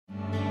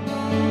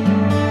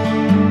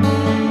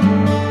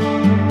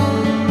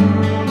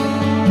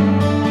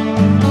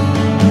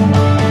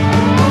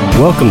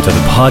Welcome to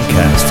the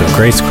podcast of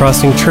Grace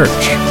Crossing Church,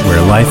 where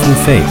life and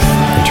faith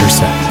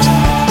intersect.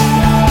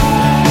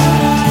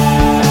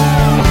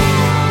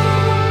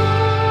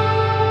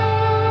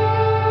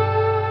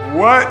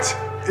 What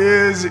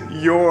is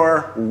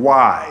your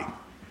why?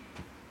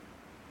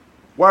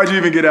 Why did you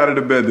even get out of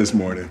the bed this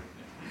morning?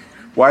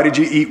 Why did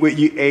you eat what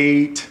you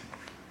ate?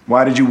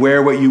 Why did you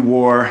wear what you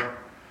wore?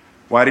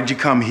 Why did you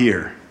come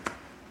here?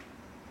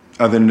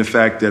 Other than the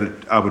fact that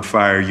I would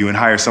fire you and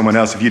hire someone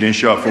else if you didn't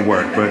show up for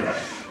work, but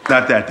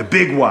not that, the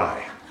big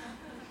why.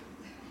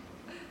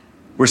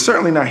 We're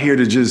certainly not here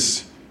to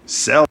just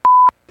sell.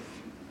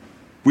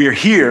 We are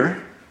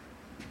here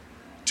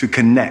to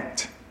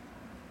connect.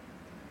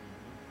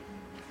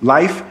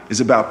 Life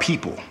is about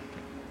people.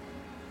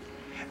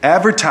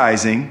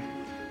 Advertising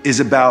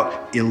is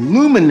about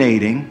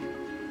illuminating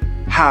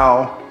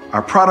how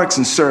our products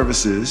and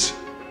services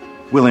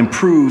will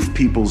improve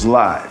people's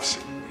lives.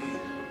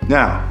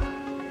 Now,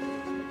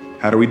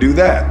 how do we do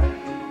that?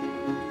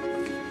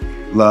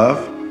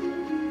 Love,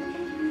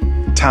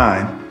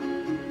 time,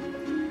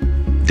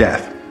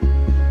 death.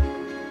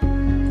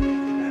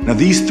 Now,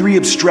 these three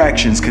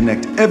abstractions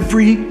connect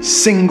every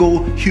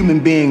single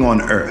human being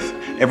on earth.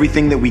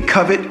 Everything that we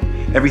covet,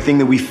 everything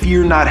that we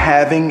fear not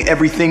having,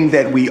 everything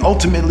that we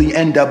ultimately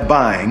end up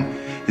buying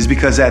is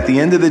because at the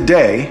end of the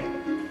day,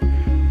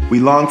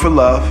 we long for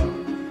love,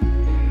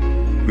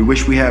 we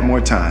wish we had more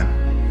time,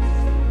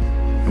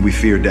 and we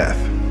fear death.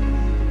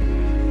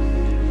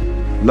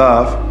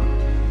 Love,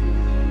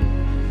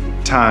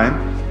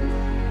 time,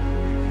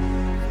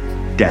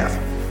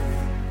 death.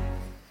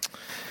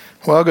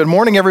 Well, good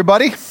morning,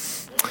 everybody.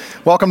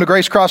 Welcome to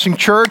Grace Crossing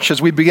Church as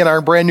we begin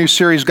our brand new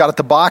series, God at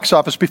the Box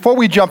Office. Before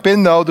we jump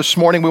in, though, this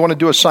morning we want to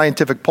do a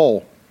scientific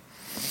poll.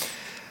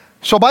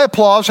 So by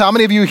applause, how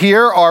many of you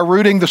here are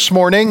rooting this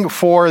morning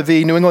for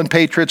the New England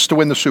Patriots to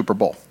win the Super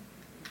Bowl?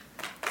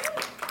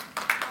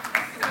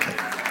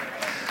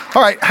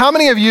 All right, how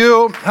many of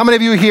you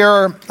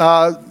here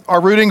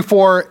are rooting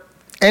for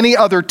any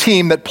other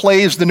team that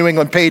plays the New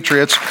England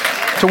Patriots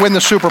to win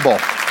the Super Bowl?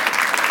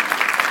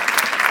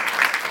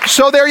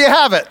 So there you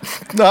have it.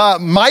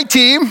 My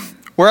team,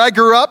 where I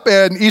grew up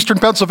in eastern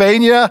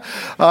Pennsylvania,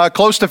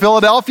 close to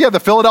Philadelphia, the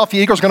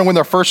Philadelphia Eagles are going to win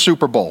their first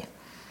Super Bowl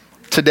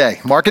today.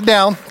 Mark it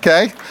down,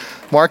 okay?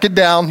 Mark it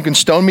down. You can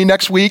stone me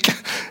next week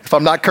if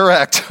I'm not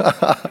correct.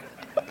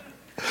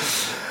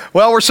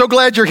 Well, we're so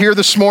glad you're here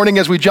this morning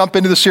as we jump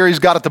into the series,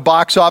 God at the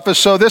Box Office.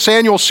 So this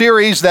annual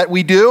series that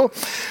we do,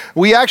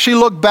 we actually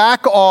look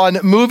back on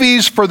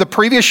movies for the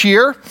previous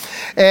year,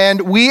 and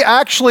we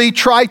actually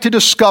try to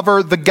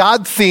discover the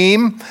God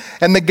theme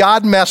and the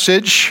God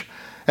message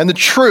and the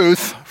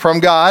truth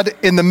from God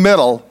in the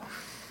middle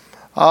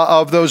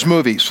of those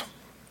movies.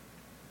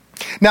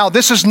 Now,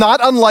 this is not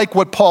unlike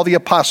what Paul the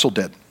Apostle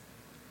did.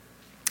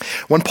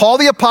 When Paul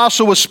the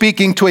Apostle was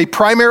speaking to a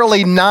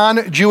primarily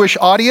non-Jewish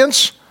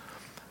audience,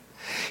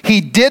 he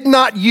did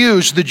not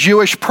use the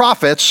Jewish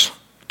prophets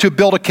to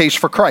build a case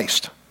for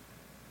Christ.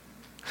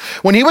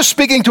 When he was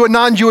speaking to a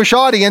non-Jewish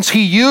audience,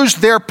 he used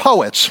their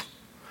poets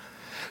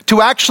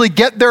to actually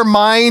get their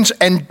minds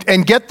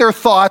and get their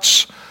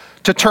thoughts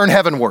to turn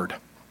heavenward.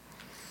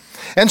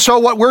 And so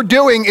what we're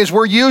doing is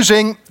we're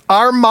using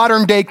our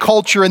modern day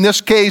culture, in this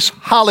case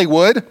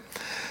Hollywood,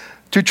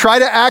 to try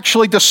to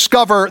actually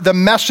discover the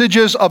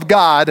messages of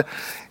God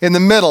in the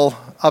middle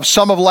of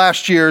some of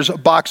last year's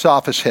box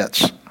office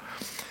hits.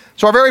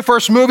 So our very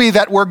first movie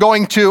that we're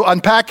going to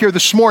unpack here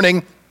this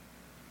morning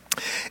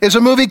is a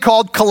movie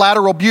called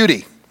Collateral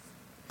Beauty.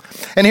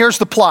 And here's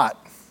the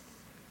plot.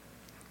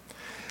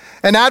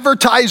 An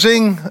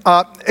advertising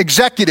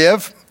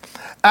executive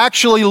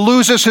actually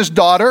loses his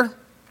daughter.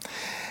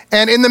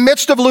 And in the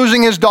midst of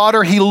losing his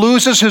daughter, he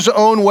loses his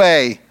own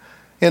way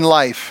in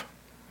life.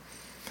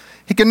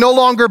 He can no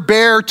longer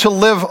bear to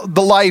live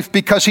the life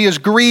because he is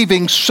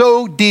grieving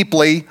so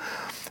deeply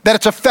that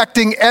it's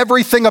affecting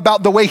everything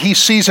about the way he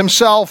sees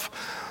himself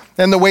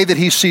and the way that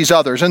he sees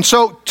others. And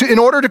so in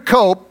order to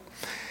cope,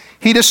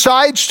 he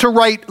decides to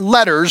write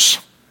letters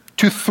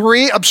to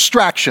three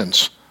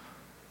abstractions: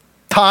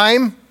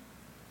 time,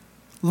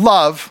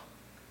 love,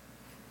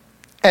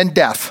 and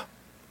death.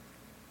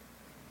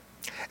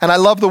 And I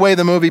love the way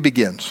the movie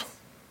begins.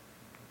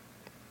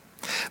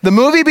 The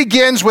movie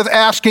begins with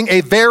asking a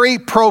very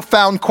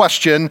profound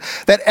question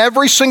that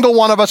every single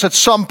one of us at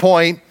some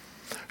point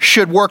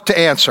should work to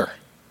answer.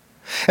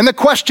 And the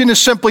question is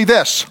simply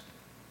this: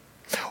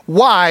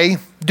 why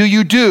do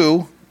you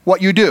do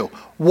what you do?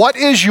 What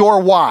is your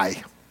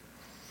why?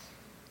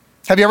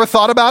 Have you ever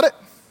thought about it?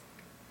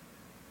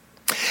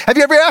 Have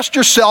you ever asked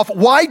yourself,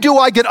 why do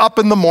I get up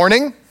in the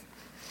morning?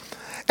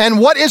 And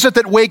what is it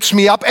that wakes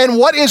me up? And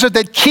what is it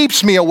that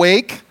keeps me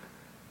awake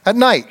at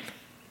night?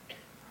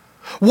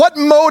 What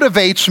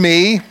motivates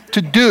me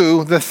to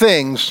do the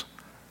things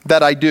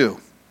that I do?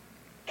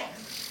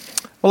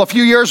 Well, a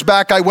few years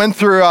back, I went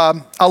through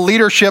a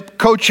leadership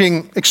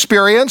coaching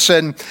experience,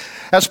 and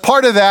as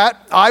part of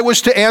that, I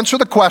was to answer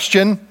the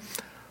question,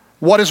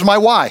 what is my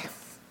why?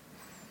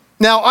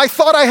 Now, I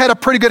thought I had a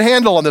pretty good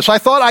handle on this. I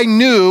thought I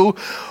knew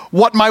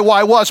what my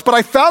why was, but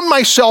I found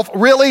myself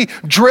really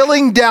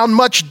drilling down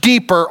much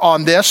deeper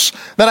on this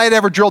than I had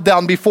ever drilled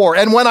down before.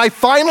 And when I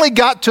finally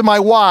got to my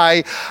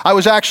why, I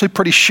was actually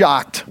pretty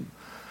shocked.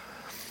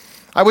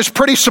 I was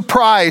pretty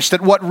surprised at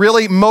what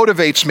really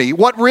motivates me,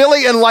 what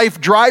really in life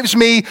drives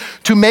me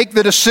to make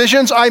the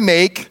decisions I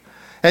make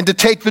and to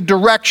take the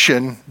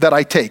direction that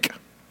I take.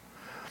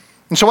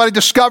 And so what I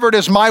discovered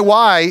is my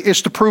why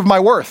is to prove my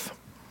worth.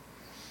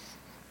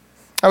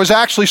 I was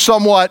actually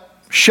somewhat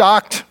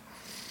shocked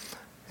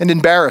and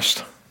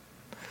embarrassed.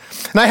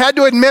 And I had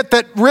to admit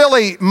that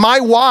really my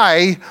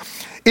why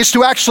is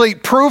to actually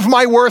prove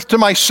my worth to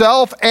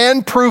myself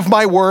and prove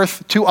my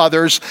worth to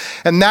others.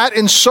 And that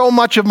in so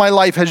much of my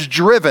life has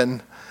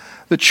driven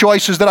the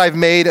choices that I've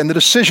made and the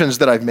decisions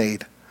that I've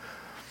made.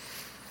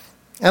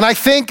 And I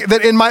think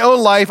that in my own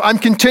life, I'm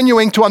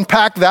continuing to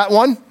unpack that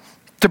one,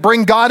 to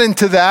bring God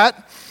into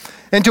that,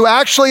 and to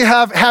actually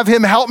have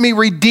him help me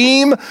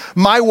redeem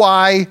my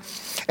why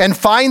and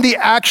find the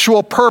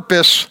actual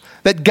purpose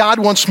that God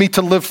wants me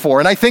to live for.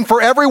 And I think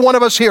for every one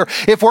of us here,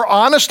 if we're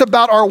honest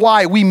about our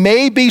why, we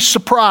may be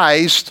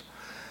surprised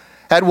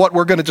at what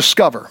we're going to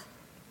discover.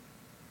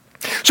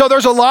 So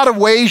there's a lot of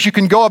ways you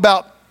can go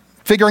about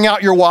figuring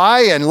out your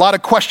why and a lot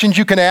of questions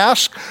you can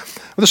ask.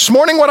 This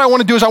morning what I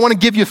want to do is I want to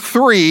give you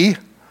 3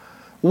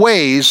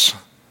 ways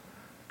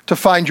to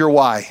find your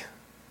why.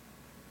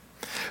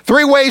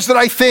 3 ways that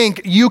I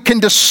think you can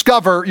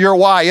discover your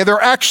why. They're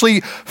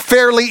actually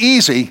fairly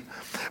easy,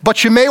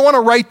 but you may want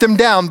to write them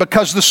down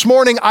because this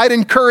morning I'd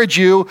encourage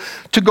you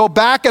to go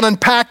back and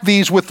unpack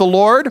these with the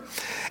Lord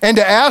and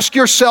to ask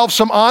yourself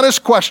some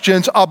honest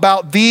questions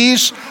about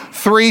these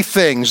 3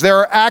 things. There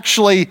are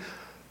actually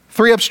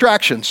 3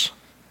 abstractions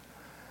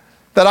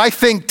that I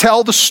think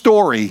tell the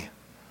story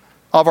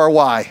of our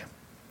why.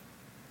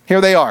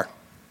 Here they are.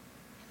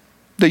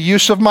 The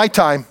use of my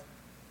time,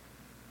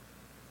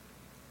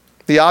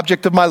 the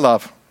object of my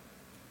love,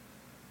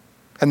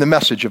 and the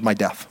message of my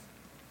death.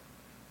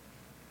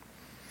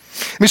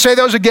 Let me say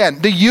those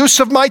again. The use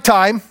of my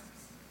time,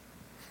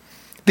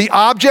 the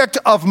object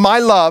of my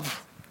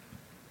love,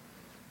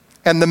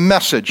 and the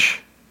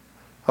message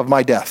of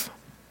my death.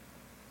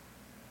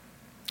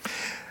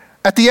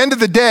 At the end of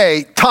the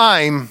day,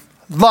 time,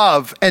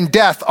 love, and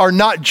death are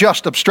not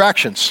just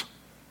abstractions.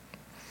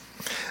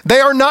 They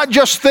are not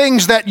just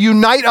things that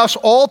unite us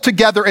all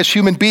together as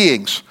human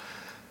beings.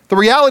 The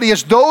reality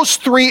is those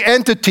 3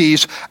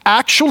 entities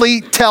actually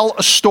tell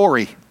a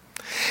story.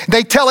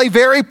 They tell a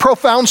very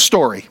profound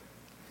story.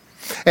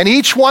 And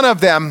each one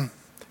of them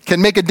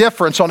can make a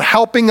difference on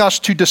helping us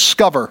to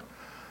discover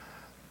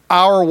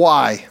our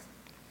why.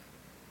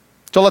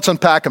 So let's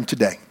unpack them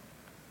today.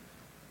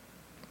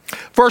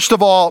 First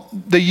of all,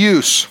 the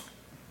use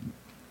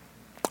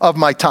of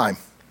my time.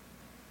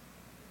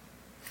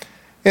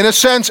 In a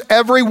sense,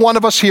 every one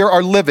of us here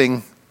are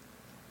living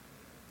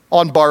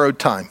on borrowed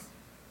time.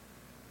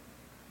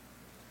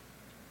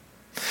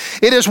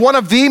 It is one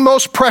of the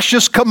most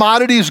precious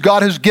commodities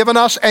God has given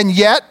us, and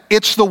yet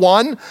it's the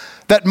one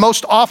that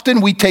most often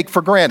we take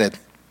for granted.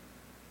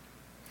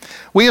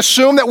 We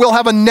assume that we'll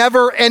have a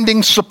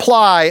never-ending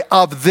supply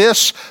of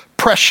this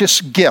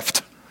precious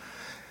gift,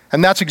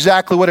 and that's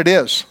exactly what it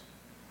is.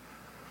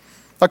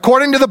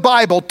 According to the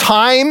Bible,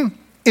 time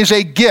is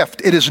a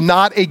gift. It is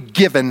not a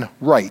given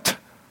right.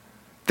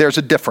 There's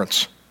a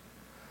difference.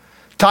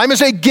 Time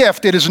is a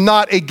gift. It is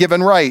not a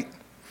given right.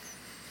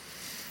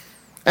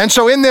 And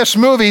so in this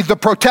movie, the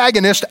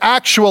protagonist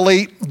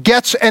actually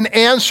gets an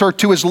answer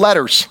to his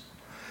letters.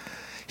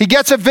 He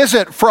gets a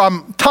visit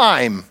from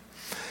Time,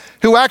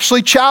 who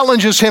actually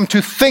challenges him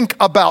to think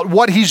about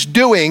what he's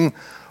doing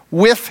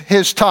with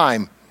his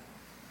time.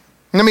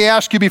 Let me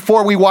ask you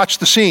before we watch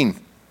the scene.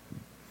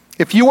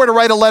 If you were to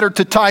write a letter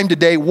to Time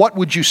today, what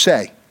would you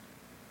say?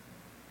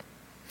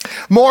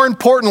 More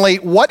importantly,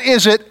 what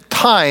is it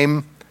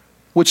Time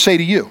would say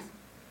to you?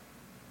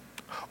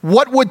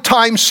 What would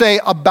Time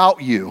say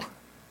about you?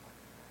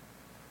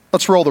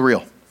 Let's roll the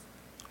reel.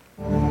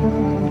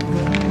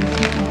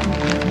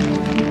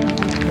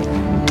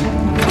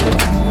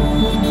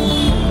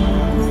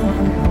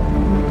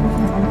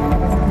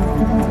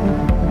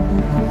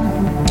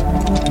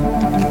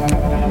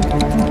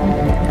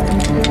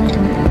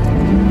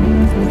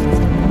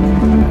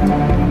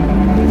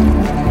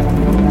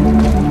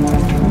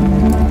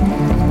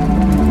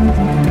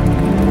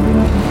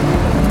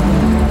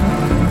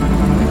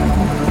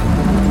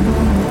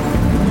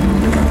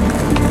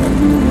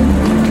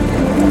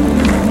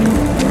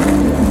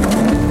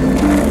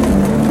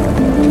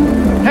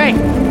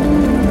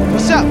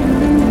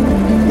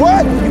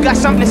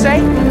 Something to say?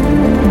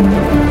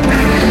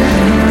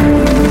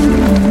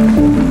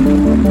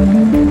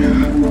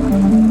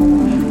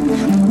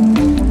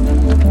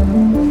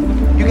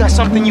 You got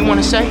something you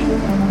want to say?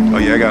 Oh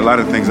yeah, I got a lot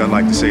of things I'd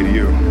like to say to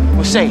you.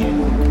 Well, say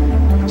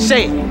it.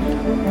 Say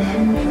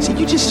it. See,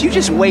 you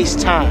just waste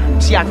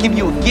time. See, I give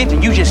you a gift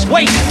and you just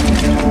waste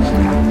it.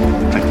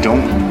 I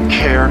don't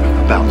care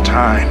about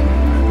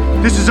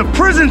time. This is a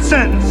prison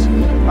sentence.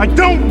 I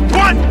don't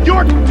want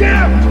your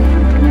gift!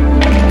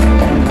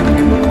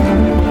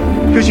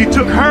 because you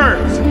took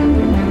hers.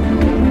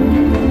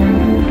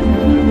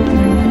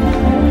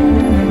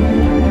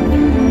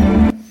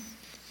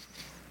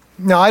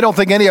 Now, I don't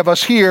think any of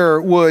us here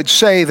would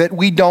say that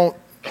we don't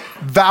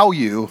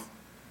value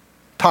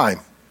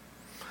time.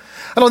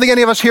 I don't think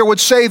any of us here would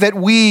say that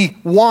we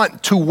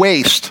want to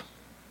waste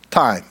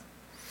time.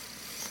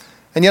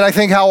 And yet I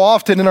think how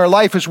often in our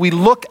life as we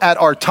look at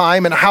our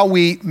time and how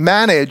we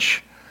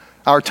manage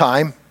our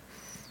time,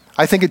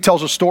 I think it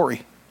tells a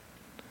story.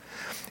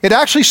 It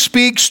actually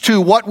speaks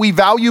to what we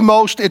value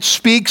most. It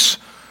speaks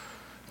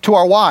to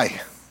our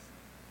why.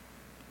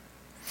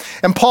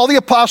 And Paul the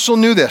Apostle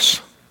knew this.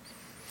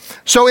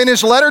 So in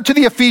his letter to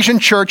the Ephesian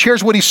church,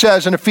 here's what he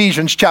says in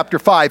Ephesians chapter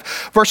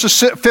 5, verses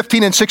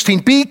 15 and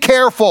 16. Be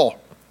careful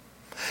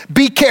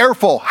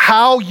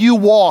how you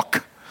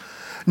walk,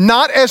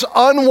 not as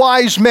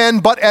unwise men,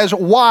 but as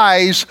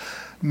wise,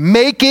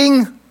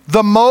 making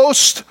the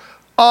most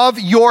of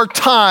your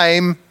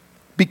time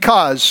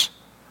because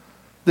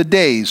the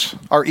days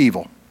are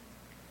evil.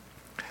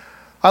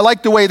 I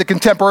like the way the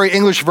Contemporary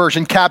English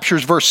Version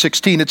captures verse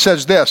 16. It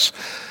says this: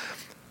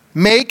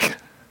 make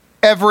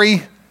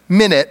every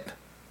minute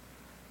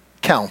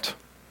count.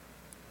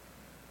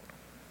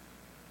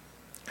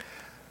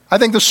 I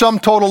think the sum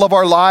total of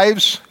our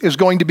lives is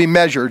going to be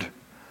measured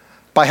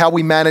by how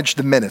we manage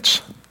the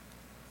minutes.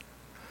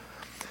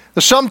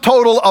 The sum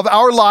total of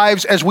our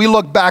lives as we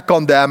look back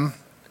on them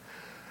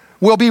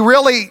will be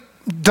really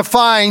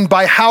defined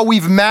by how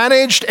we've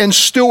managed and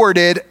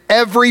stewarded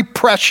every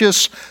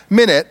precious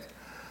minute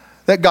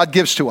that God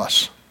gives to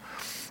us.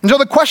 And so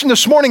the question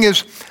this morning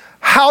is,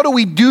 how do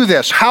we do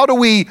this? How do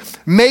we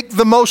make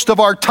the most of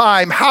our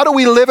time? How do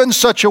we live in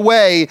such a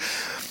way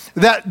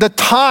that the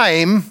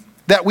time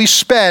that we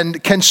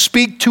spend can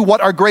speak to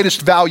what our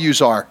greatest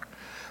values are?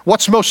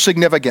 What's most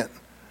significant?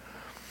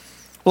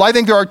 Well, I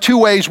think there are two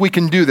ways we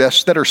can do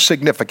this that are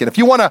significant. If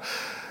you want to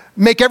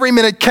make every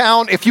minute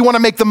count, if you want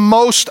to make the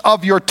most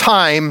of your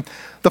time,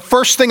 the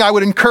first thing I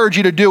would encourage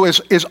you to do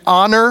is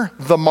honor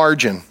the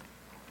margin.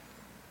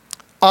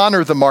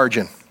 Honor the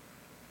margin.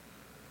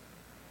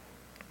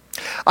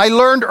 I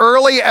learned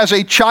early as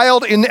a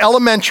child in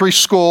elementary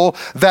school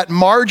that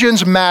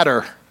margins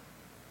matter.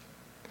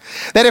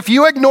 That if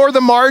you ignore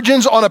the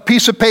margins on a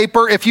piece of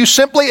paper, if you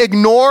simply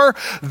ignore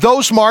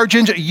those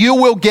margins, you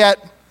will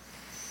get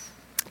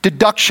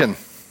deduction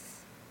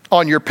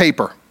on your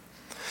paper.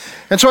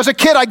 And so as a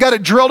kid, I got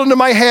it drilled into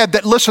my head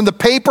that, listen, the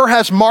paper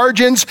has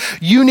margins.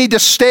 You need to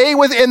stay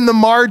within the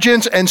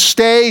margins and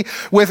stay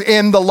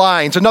within the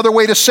lines. Another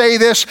way to say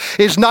this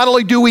is not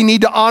only do we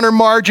need to honor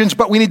margins,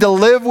 but we need to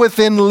live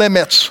within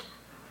limits.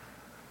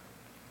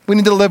 We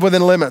need to live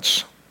within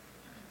limits.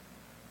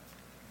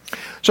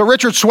 So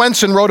Richard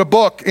Swenson wrote a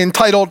book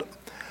entitled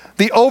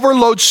The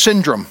Overload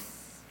Syndrome.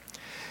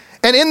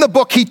 And in the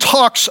book, he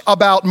talks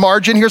about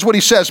margin. Here's what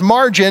he says.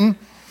 Margin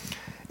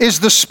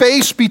is the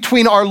space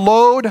between our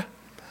load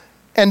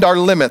and our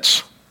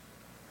limits.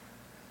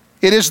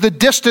 It is the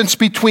distance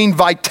between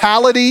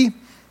vitality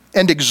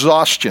and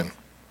exhaustion.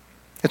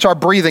 It's our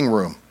breathing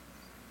room,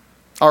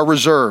 our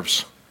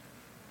reserves.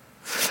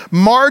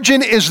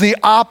 Margin is the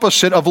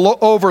opposite of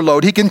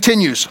overload. He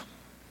continues,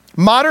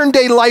 modern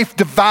day life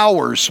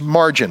devours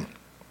margin.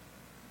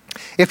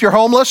 If you're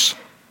homeless,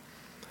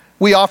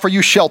 we offer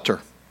you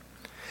shelter.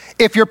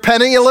 If you're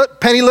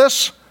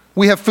penniless,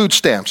 we have food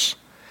stamps.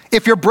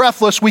 If you're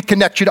breathless, we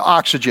connect you to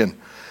oxygen.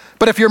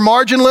 But if you're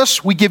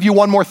marginless, we give you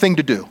one more thing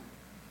to do.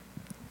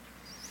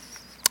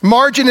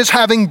 Margin is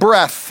having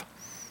breath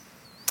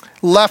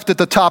left at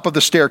the top of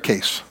the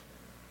staircase.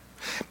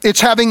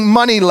 It's having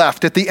money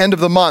left at the end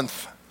of the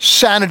month,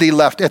 sanity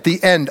left at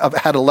the end of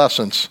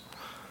adolescence.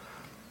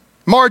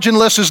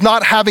 Marginless is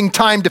not having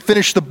time to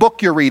finish the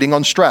book you're reading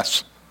on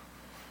stress.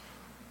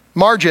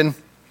 Margin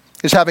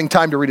is having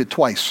time to read it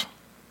twice.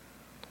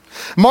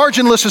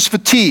 Marginless is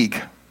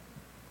fatigue.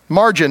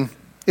 Margin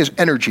is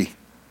energy.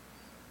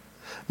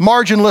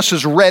 Marginless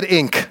is red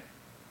ink.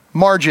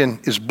 Margin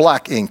is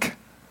black ink.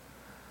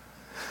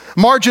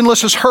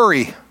 Marginless is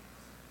hurry.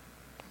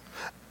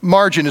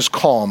 Margin is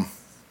calm.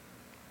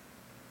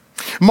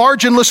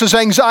 Marginless is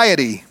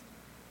anxiety.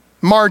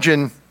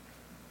 Margin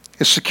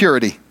is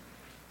security.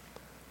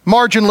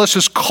 Marginless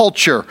is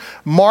culture.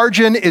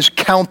 Margin is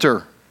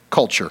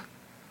counter-culture.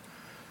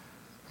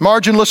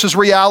 Marginless is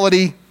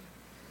reality,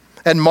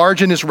 and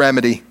margin is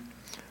remedy.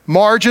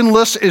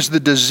 Marginless is the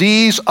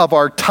disease of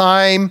our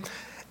time,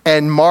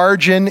 and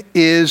margin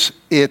is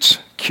its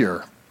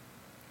cure.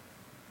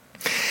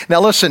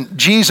 Now listen,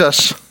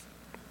 Jesus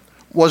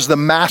was the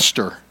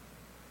master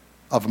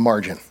of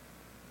margin.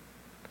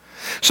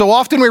 So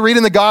often we read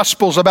in the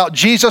Gospels about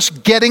Jesus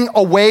getting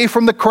away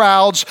from the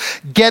crowds,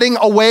 getting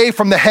away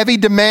from the heavy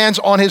demands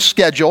on his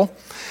schedule,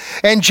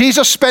 and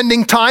Jesus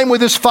spending time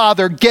with his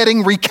Father,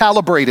 getting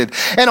recalibrated.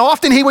 And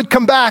often he would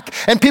come back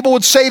and people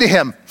would say to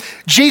him,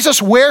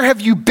 Jesus, where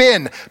have you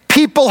been?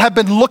 People have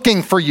been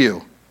looking for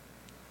you.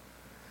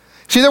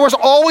 See, there was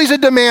always a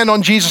demand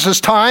on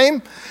Jesus'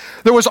 time.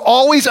 There was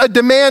always a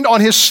demand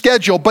on his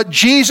schedule, but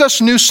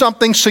Jesus knew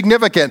something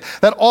significant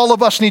that all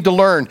of us need to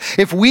learn.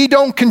 If we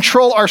don't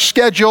control our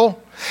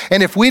schedule,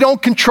 and if we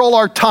don't control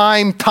our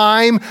time,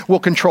 time will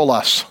control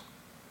us.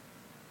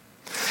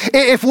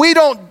 If we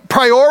don't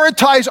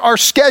prioritize our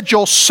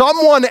schedule,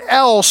 someone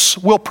else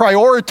will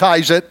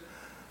prioritize it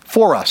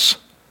for us.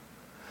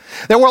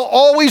 There will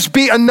always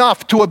be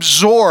enough to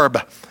absorb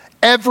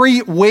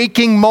every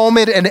waking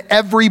moment and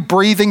every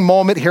breathing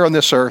moment here on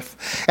this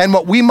earth. And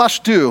what we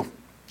must do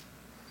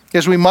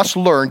is we must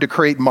learn to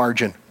create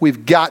margin.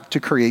 We've got to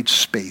create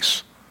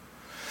space.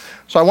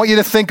 So I want you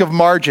to think of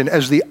margin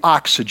as the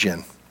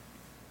oxygen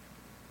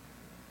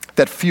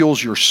that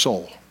fuels your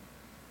soul.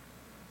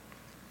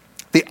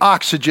 The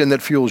oxygen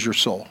that fuels your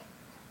soul.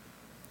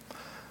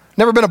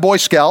 Never been a Boy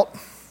Scout,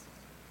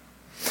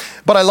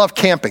 but I love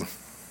camping.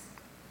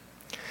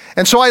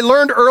 And so I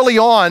learned early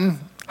on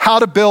how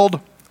to build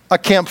a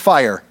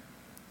campfire.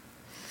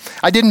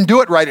 I didn't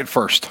do it right at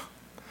first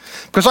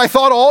because I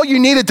thought all you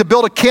needed to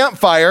build a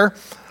campfire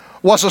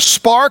was a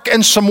spark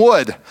and some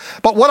wood.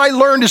 But what I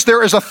learned is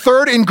there is a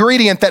third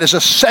ingredient that is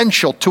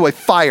essential to a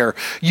fire.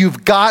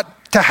 You've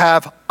got to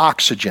have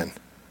oxygen.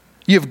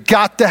 You've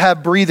got to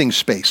have breathing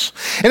space.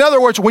 In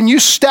other words, when you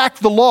stack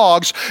the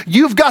logs,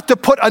 you've got to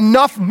put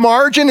enough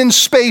margin and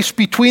space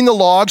between the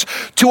logs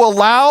to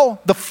allow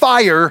the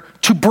fire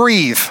to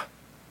breathe.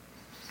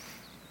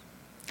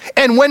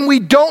 And when we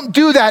don't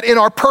do that in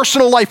our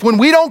personal life, when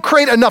we don't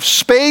create enough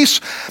space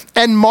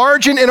and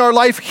margin in our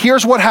life,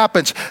 here's what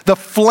happens. The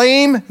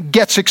flame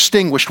gets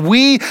extinguished.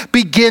 We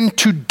begin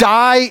to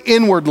die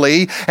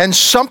inwardly, and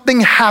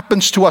something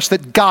happens to us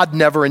that God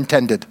never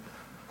intended.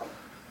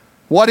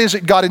 What is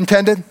it God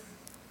intended?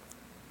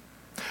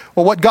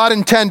 Well, what God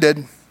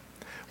intended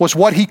was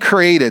what he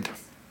created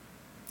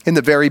in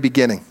the very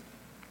beginning.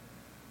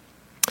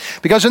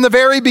 Because in the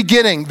very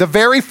beginning, the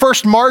very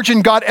first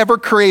margin God ever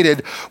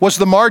created was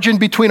the margin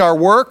between our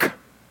work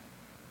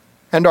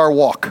and our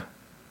walk.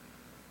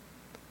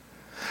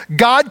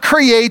 God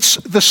creates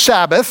the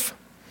Sabbath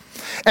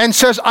and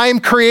says, I am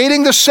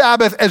creating the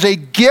Sabbath as a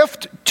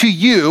gift to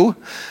you.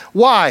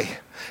 Why?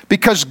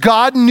 Because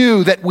God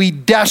knew that we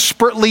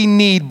desperately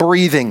need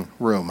breathing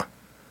room.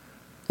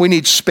 We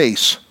need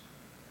space.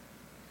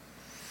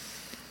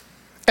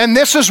 And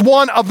this is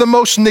one of the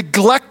most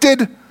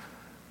neglected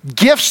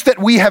gifts that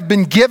we have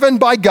been given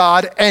by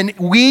God, and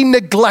we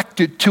neglect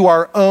it to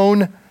our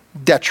own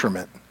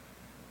detriment.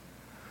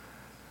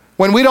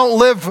 When we don't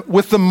live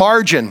with the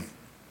margin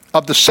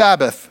of the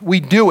Sabbath, we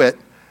do it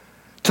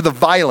to the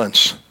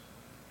violence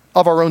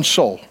of our own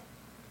soul.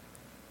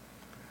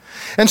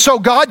 And so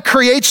God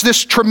creates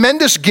this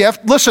tremendous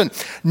gift, listen,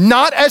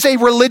 not as a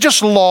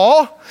religious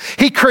law,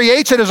 he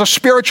creates it as a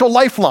spiritual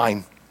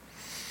lifeline.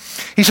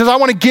 He says, I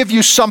want to give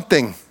you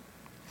something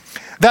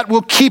that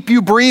will keep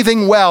you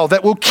breathing well,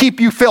 that will keep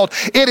you filled.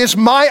 It is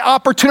my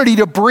opportunity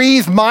to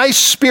breathe my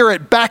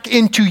spirit back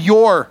into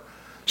your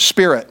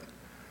spirit.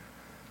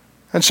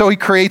 And so he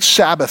creates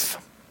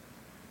Sabbath,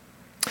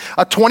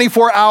 a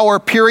 24-hour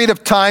period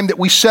of time that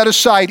we set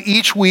aside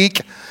each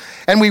week,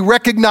 and we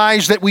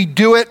recognize that we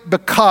do it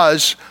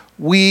because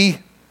we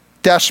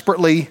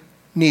desperately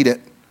need it.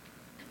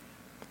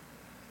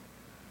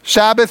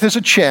 Sabbath is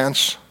a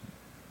chance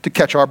to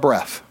catch our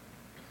breath.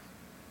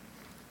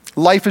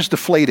 Life is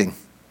deflating.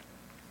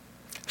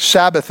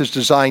 Sabbath is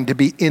designed to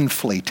be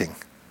inflating.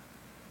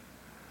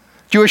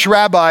 Jewish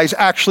rabbis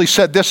actually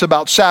said this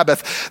about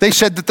Sabbath. They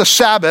said that the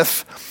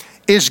Sabbath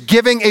is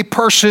giving a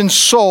person's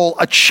soul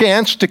a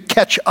chance to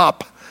catch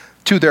up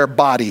to their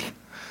body.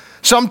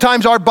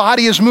 Sometimes our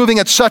body is moving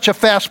at such a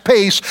fast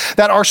pace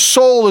that our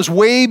soul is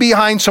way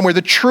behind somewhere,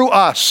 the true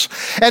us.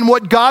 And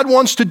what God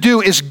wants to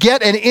do is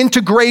get an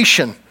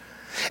integration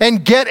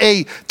and get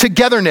a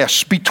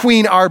togetherness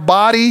between our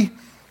body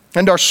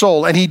and our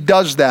soul. And he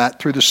does that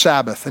through the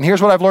Sabbath. And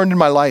here's what I've learned in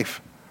my life.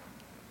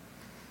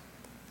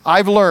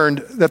 I've learned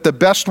that the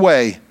best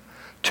way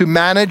to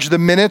manage the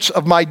minutes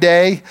of my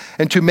day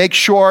and to make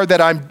sure that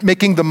I'm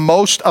making the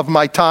most of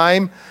my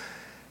time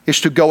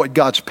is to go at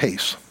God's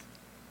pace.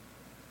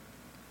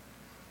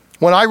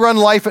 When I run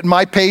life at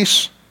my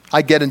pace,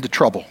 I get into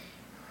trouble.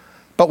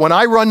 But when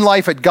I run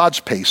life at God's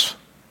pace,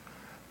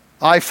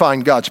 I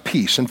find God's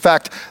peace. In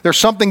fact, there's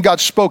something God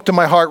spoke to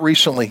my heart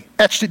recently,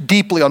 etched it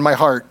deeply on my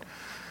heart.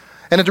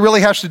 And it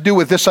really has to do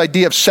with this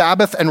idea of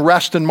Sabbath and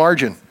rest and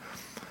margin.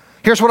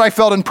 Here's what I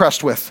felt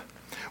impressed with.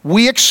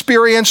 We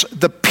experience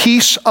the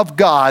peace of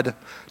God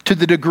to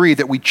the degree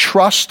that we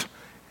trust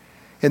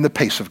in the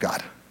pace of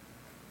God.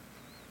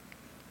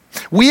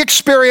 We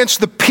experience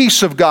the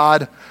peace of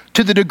God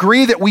to the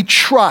degree that we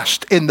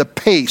trust in the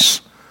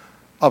pace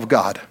of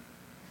God.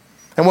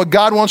 And what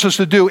God wants us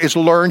to do is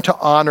learn to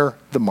honor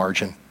the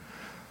margin.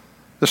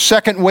 The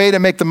second way to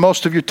make the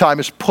most of your time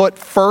is put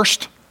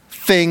first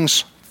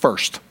things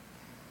first.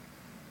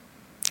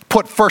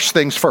 Put first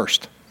things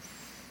first.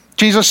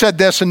 Jesus said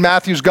this in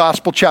Matthew's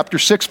Gospel, chapter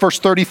 6, verse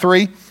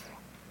 33.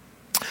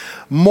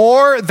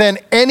 More than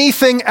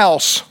anything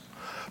else,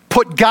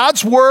 put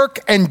God's work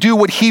and do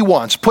what he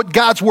wants. Put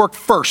God's work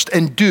first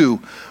and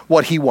do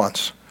what he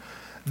wants.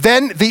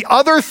 then the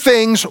other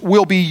things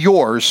will be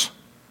yours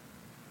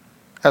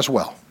as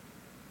well.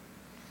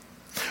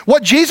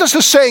 What Jesus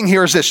is saying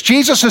here is this.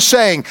 Jesus is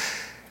saying,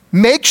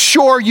 make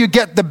sure you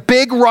get the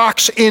big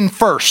rocks in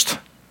first.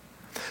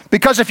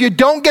 Because if you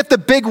don't get the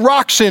big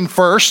rocks in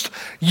first,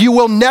 you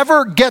will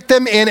never get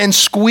them in and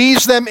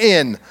squeeze them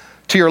in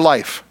to your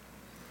life.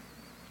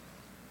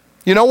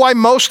 You know why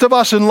most of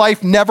us in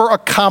life never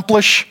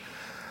accomplish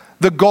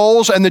the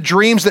goals and the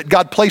dreams that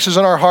God places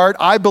in our heart?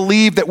 I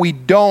believe that we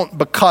don't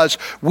because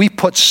we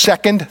put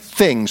second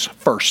things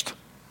first.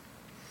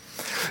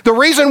 The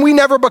reason we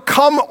never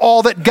become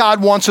all that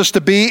God wants us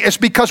to be is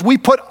because we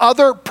put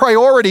other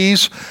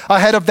priorities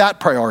ahead of that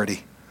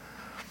priority.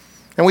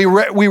 And we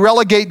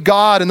relegate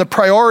God and the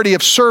priority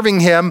of serving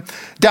him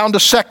down to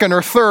second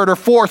or third or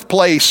fourth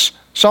place,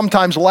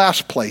 sometimes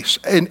last place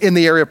in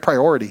the area of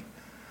priority.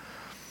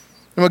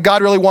 And what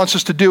God really wants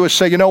us to do is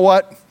say, you know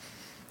what?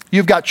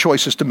 You've got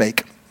choices to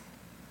make.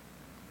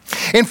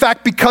 In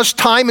fact, because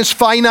time is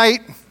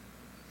finite,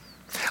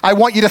 I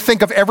want you to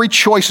think of every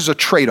choice as a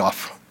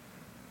trade-off.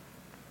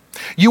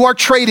 You are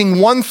trading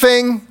one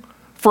thing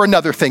for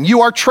another thing.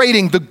 You are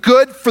trading the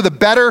good for the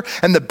better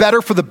and the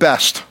better for the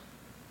best.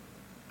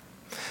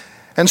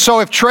 And so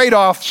if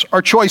trade-offs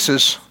are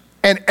choices,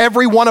 and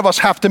every one of us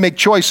have to make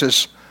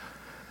choices,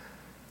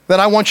 then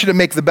I want you to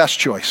make the best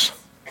choice.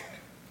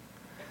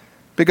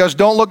 Because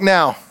don't look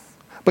now,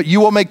 but you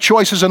will make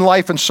choices in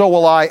life, and so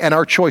will I, and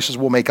our choices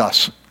will make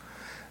us.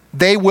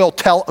 They will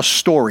tell a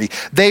story.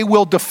 They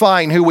will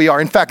define who we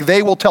are. In fact,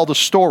 they will tell the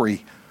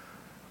story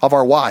of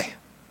our why.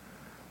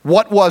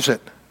 What was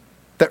it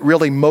that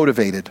really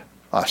motivated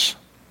us?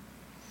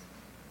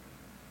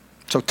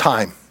 So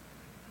time.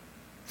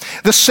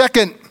 The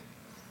second,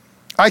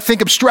 I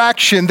think,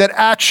 abstraction that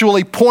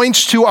actually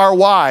points to our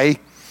why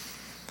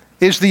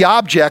is the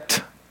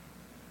object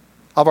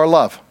of our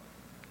love.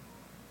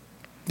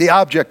 The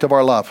object of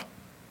our love.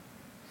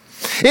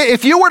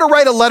 If you were to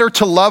write a letter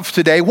to love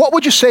today, what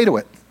would you say to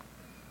it?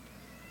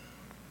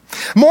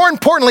 More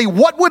importantly,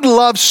 what would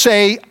love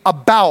say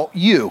about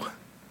you?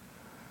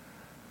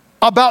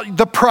 About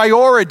the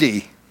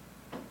priority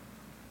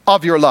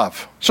of your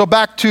love. So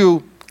back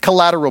to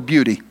collateral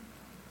beauty.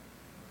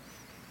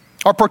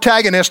 Our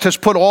protagonist has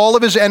put all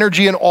of his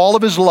energy and all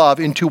of his love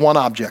into one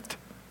object.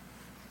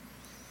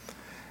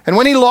 And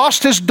when he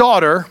lost his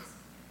daughter,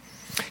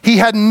 he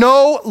had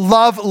no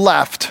love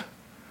left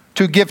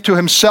to give to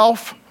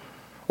himself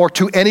or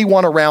to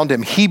anyone around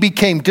him. He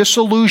became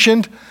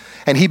disillusioned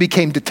and he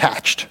became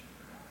detached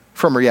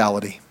from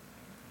reality.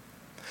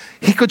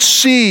 He could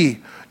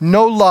see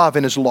no love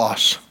in his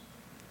loss.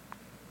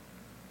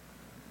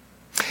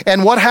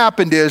 And what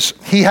happened is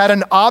he had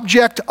an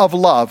object of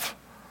love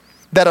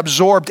that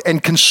absorbed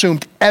and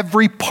consumed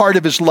every part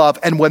of his love.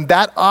 And when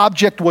that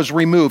object was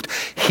removed,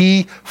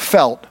 he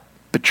felt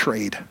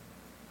betrayed.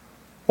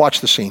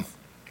 Watch the scene.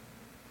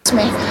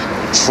 Me.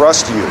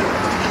 Trust you.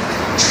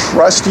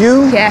 Trust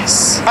you?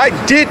 Yes. I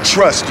did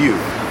trust you.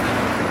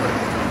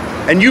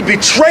 And you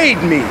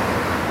betrayed me.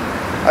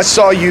 I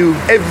saw you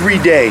every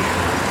day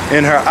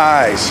in her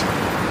eyes.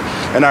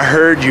 And I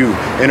heard you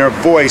in her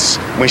voice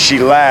when she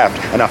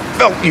laughed. And I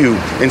felt you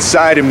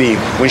inside of me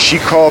when she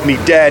called me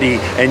daddy.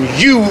 And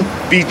you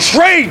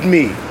betrayed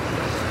me.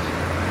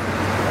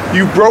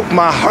 You broke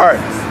my heart.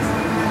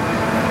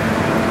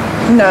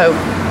 No.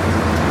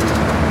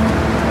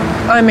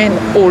 I'm in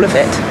all of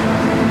it.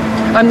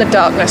 I'm the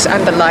darkness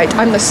and the light.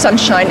 I'm the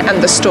sunshine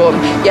and the storm.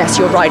 Yes,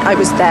 you're right. I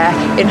was there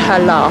in her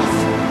laugh.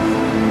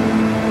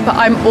 But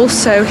I'm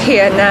also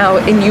here now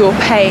in your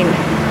pain.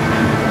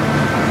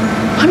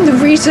 I'm the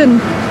reason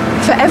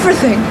for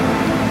everything.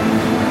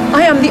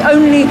 I am the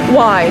only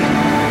why.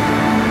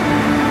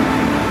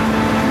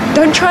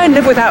 Don't try and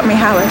live without me,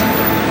 Howard.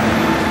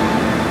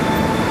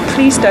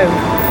 Please don't.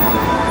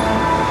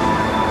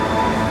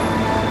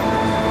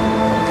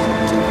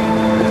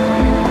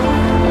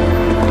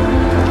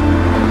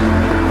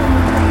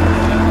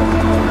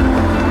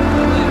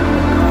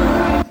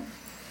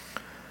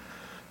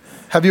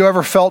 Have you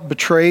ever felt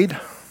betrayed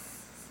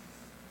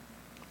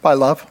by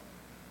love?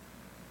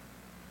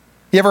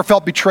 You ever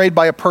felt betrayed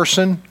by a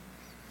person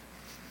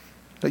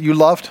that you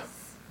loved?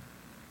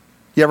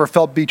 You ever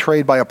felt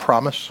betrayed by a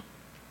promise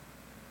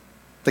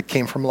that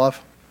came from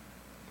love?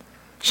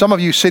 Some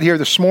of you sit here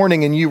this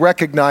morning and you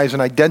recognize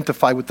and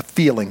identify with the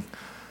feeling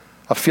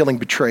of feeling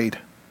betrayed.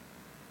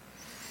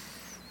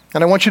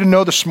 And I want you to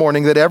know this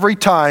morning that every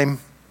time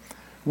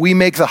we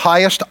make the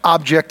highest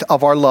object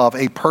of our love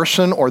a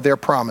person or their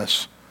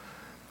promise,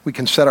 we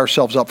can set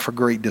ourselves up for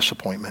great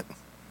disappointment.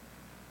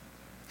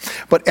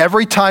 But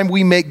every time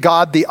we make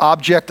God the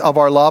object of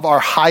our love, our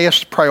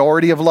highest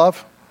priority of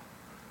love,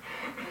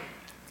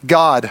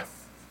 God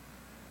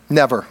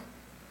never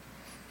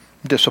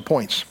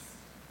disappoints.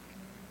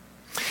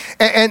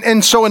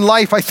 And so in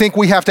life, I think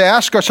we have to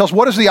ask ourselves,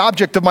 what is the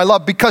object of my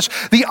love? Because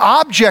the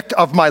object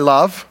of my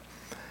love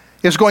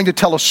is going to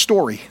tell a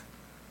story.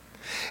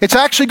 It's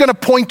actually going to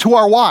point to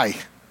our why.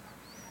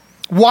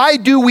 Why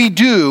do we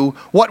do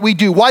what we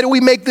do? Why do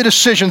we make the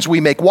decisions we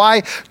make?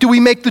 Why do we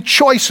make the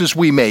choices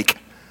we make?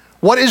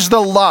 What is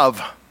the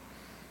love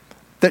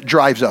that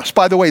drives us?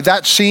 By the way,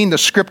 that scene, the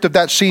script of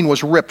that scene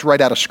was ripped right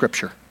out of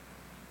Scripture.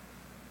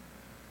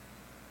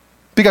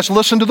 Because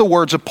listen to the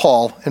words of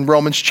Paul in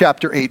Romans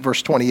chapter 8,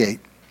 verse 28.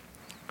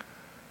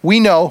 We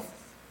know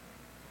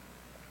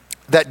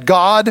that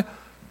God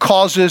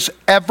causes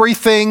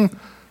everything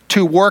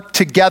to work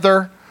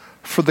together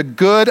for the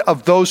good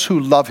of those who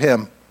love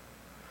him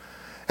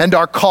and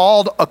are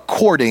called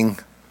according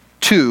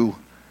to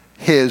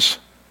his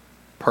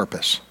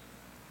purpose.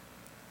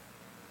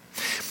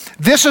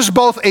 This is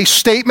both a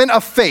statement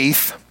of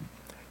faith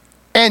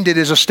and it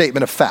is a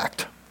statement of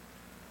fact.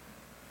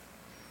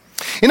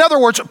 In other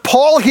words,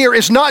 Paul here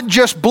is not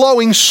just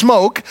blowing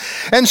smoke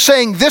and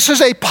saying this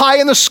is a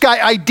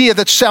pie-in-the-sky idea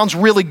that sounds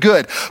really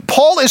good.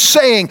 Paul is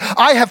saying,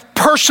 I have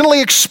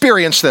personally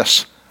experienced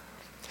this.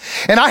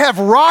 And I have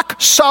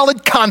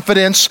rock-solid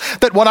confidence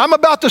that what I'm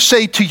about to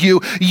say to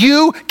you,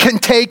 you can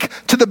take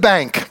to the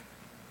bank.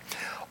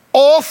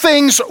 All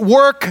things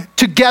work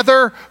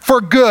together for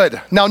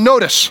good. Now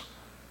notice,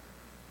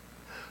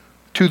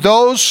 to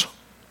those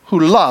who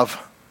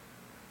love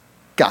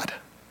God.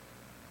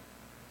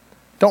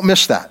 Don't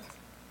miss that.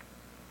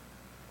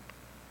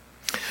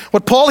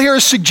 What Paul here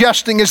is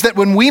suggesting is that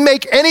when we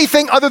make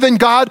anything other than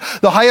God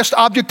the highest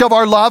object of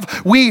our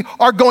love, we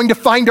are going to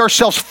find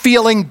ourselves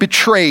feeling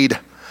betrayed.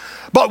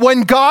 But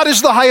when God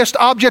is the highest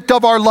object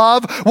of our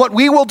love, what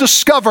we will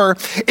discover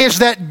is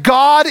that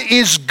God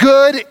is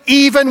good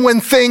even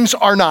when things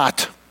are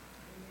not.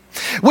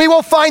 We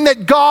will find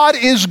that God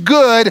is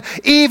good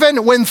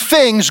even when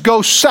things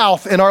go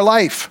south in our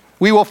life.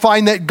 We will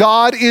find that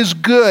God is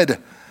good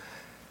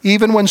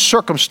even when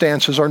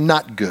circumstances are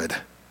not good.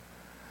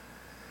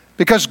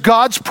 Because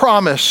God's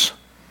promise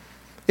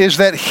is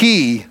that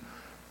he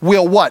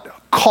will what?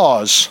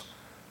 Cause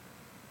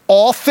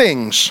all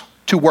things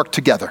to work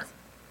together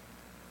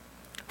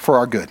for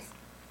our good.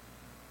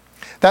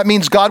 That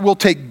means God will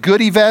take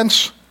good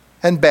events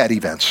and bad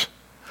events.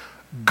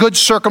 Good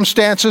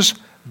circumstances,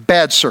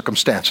 bad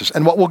circumstances.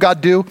 And what will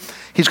God do?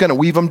 He's going to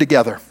weave them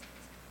together.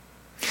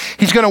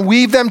 He's going to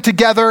weave them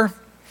together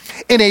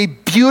in a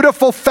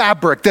beautiful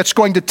fabric that's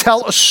going to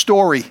tell a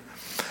story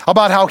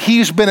about how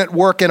he's been at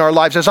work in our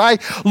lives. As I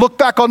look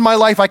back on my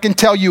life, I can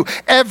tell you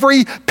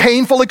every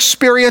painful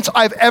experience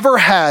I've ever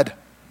had,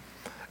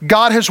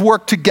 God has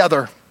worked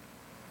together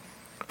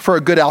for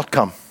a good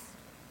outcome.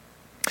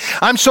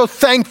 I'm so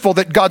thankful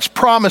that God's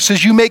promise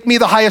is you make me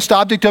the highest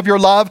object of your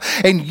love,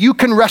 and you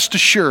can rest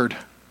assured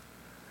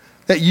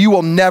that you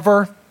will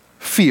never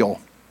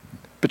feel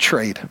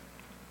betrayed.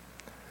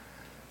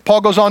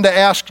 Paul goes on to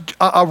ask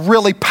a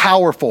really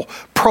powerful,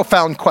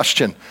 profound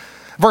question.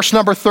 Verse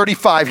number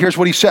 35, here's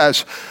what he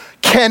says.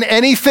 Can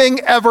anything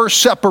ever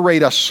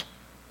separate us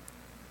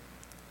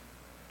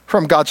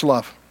from God's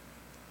love?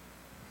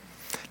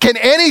 Can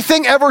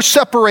anything ever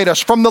separate us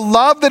from the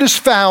love that is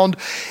found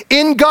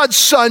in God's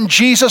Son,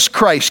 Jesus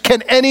Christ?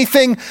 Can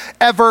anything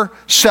ever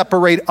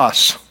separate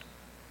us?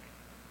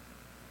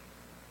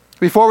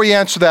 Before we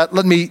answer that,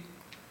 let me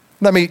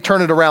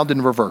turn it around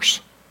in reverse.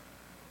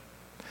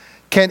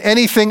 Can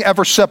anything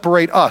ever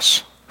separate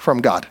us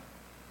from God?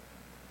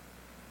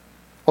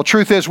 Well,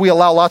 truth is we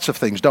allow lots of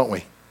things, don't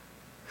we?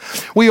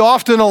 We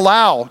often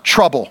allow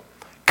trouble,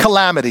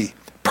 calamity,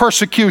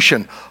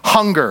 persecution,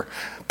 hunger,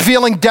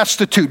 feeling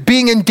destitute,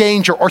 being in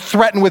danger, or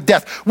threatened with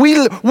death.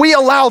 We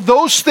allow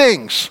those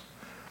things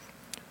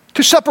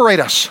to separate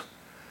us,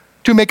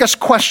 to make us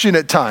question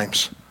at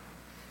times.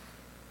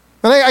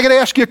 And I got to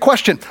ask you a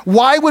question.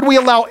 Why would we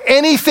allow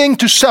anything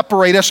to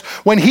separate us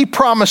when he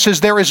promises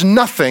there is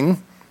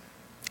nothing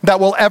that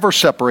will ever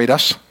separate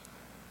us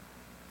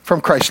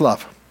from Christ's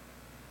love?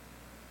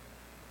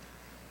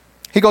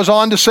 He goes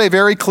on to say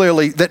very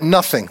clearly that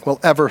nothing will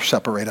ever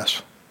separate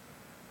us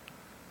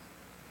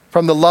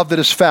from the love that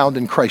is found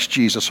in Christ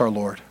Jesus our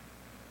Lord.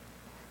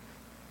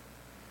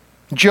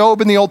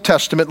 Job in the Old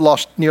Testament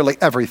lost nearly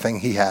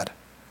everything he had.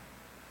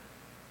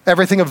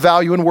 Everything of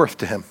value and worth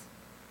to him.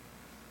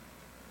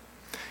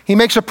 He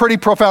makes a pretty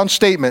profound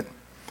statement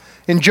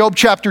in Job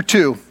chapter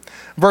 2,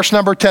 verse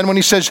number 10, when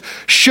he says,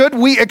 should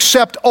we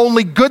accept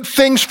only good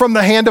things from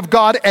the hand of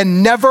God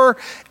and never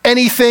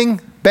anything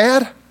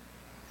bad?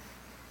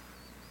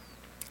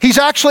 He's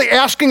actually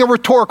asking a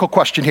rhetorical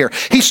question here.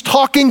 He's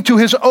talking to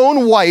his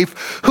own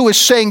wife who is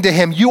saying to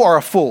him, you are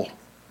a fool.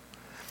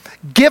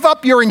 Give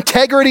up your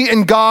integrity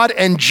in God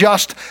and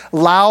just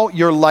allow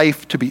your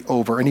life to be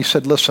over. And he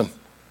said, listen,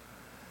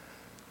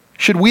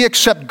 should we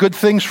accept good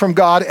things from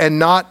God and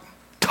not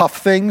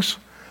tough things?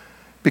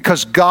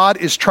 Because God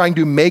is trying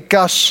to make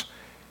us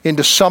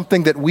into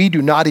something that we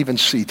do not even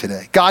see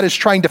today. God is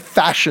trying to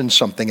fashion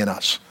something in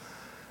us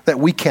that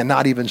we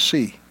cannot even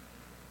see.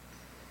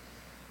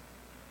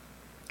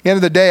 At the end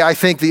of the day, I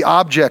think the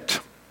object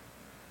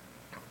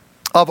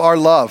of our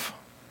love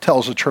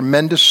tells a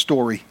tremendous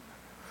story.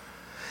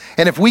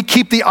 And if we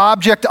keep the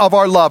object of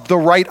our love, the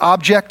right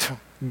object,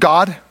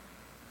 God,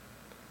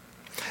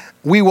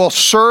 we will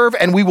serve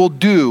and we will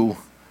do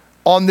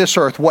on this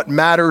earth what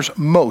matters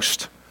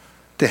most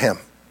to him.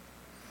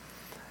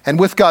 And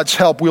with God's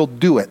help, we'll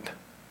do it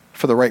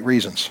for the right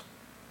reasons.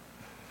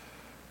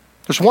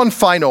 There's one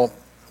final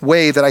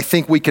way that I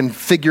think we can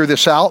figure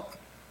this out.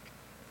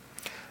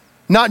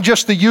 Not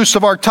just the use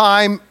of our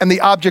time and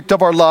the object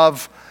of our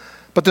love,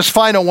 but this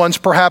final one's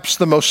perhaps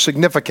the most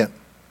significant.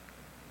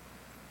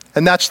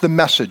 And that's the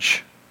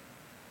message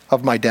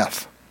of my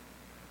death.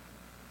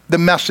 The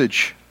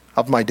message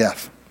of my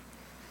death.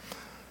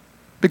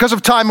 Because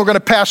of time, we're going to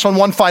pass on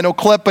one final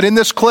clip, but in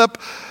this clip,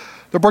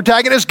 the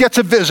protagonist gets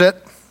a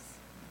visit.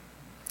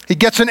 He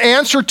gets an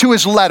answer to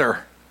his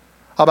letter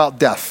about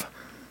death.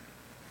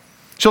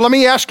 So let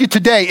me ask you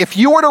today, if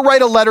you were to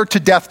write a letter to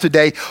death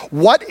today,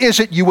 what is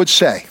it you would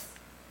say?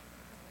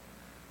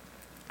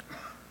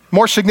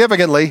 More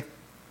significantly,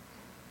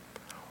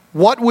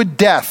 what would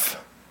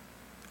death,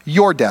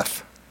 your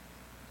death,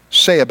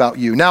 say about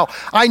you? Now,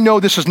 I know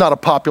this is not a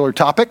popular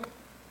topic.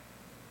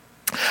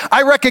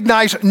 I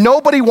recognize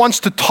nobody wants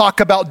to talk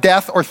about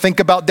death or think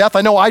about death.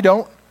 I know I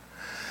don't.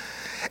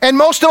 And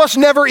most of us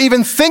never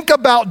even think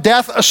about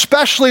death,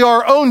 especially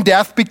our own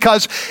death,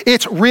 because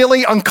it's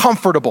really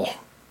uncomfortable.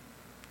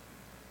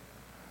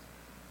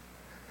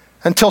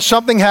 Until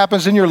something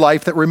happens in your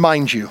life that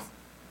reminds you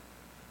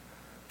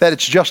that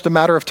it's just a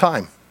matter of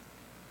time,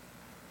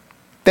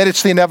 that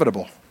it's the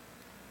inevitable.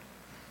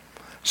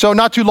 So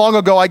not too long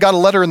ago, I got a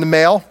letter in the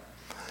mail.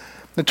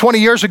 And 20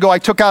 years ago, I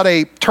took out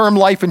a term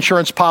life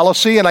insurance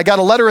policy, and I got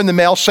a letter in the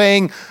mail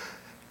saying,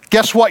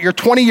 guess what, your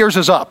 20 years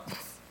is up.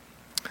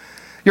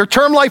 Your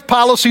term life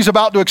policy is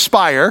about to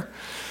expire.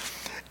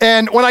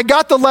 And when I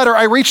got the letter,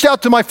 I reached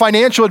out to my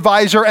financial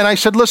advisor, and I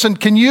said, listen,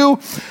 can you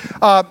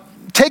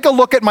take a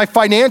look at my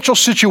financial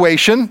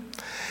situation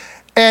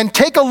and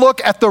take a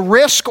look at the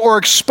risk or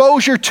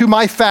exposure to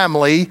my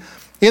family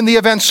in the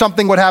event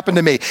something would happen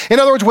to me. In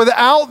other words,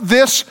 without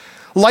this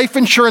life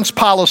insurance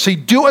policy,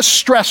 do a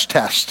stress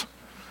test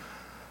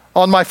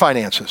on my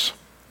finances.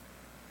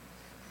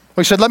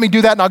 We said, let me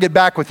do that and I'll get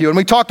back with you. And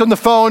we talked on the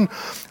phone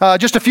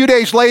just a few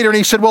days later, and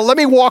he said, well, let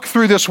me walk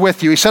through this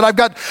with you. He said, I've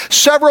got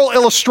several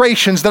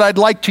illustrations that I'd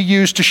like to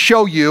use to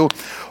show you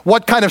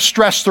what kind of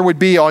stress there would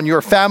be on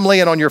your family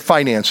and on your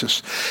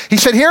finances. He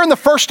said, here in the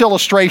first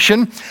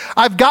illustration,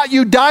 I've got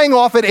you dying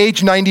off at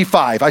age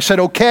 95. I said,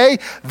 okay,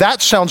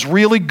 that sounds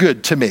really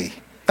good to me.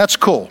 That's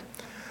cool.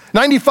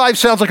 95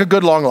 sounds like a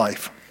good long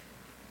life.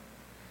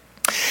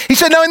 He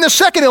said, now in the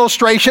second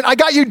illustration, I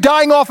got you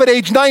dying off at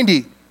age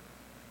 90.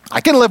 I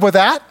can live with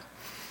that.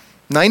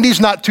 90's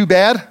not too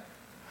bad.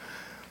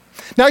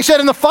 Now he said,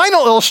 in the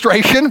final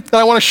illustration that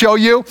I want to show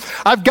you,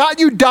 I've got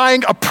you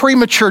dying a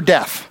premature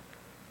death.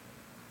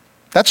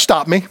 That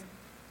stopped me.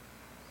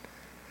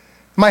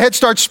 My head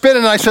starts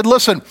spinning, and I said,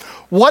 listen,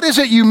 what is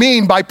it you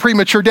mean by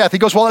premature death? He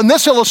goes, well, in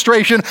this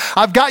illustration,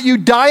 I've got you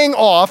dying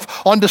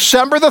off on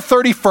December the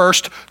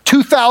 31st,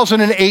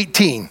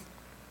 2018.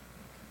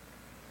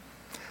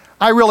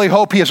 I really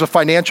hope he is a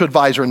financial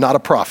advisor and not a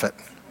prophet,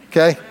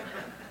 okay?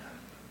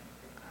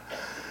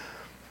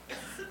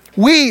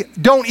 We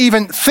don't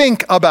even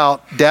think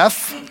about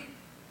death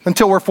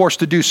until we're forced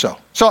to do so.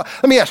 So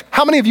let me ask,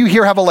 how many of you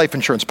here have a life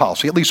insurance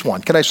policy? At least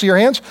one. Can I see your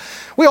hands?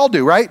 We all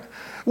do, right?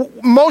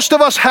 Most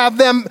of us have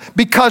them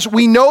because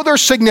we know they're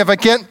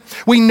significant,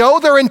 we know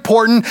they're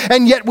important,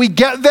 and yet we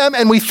get them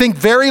and we think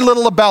very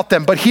little about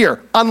them. But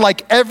here,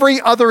 unlike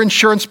every other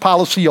insurance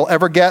policy you'll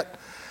ever get,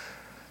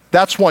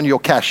 that's one you'll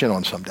cash in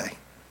on someday.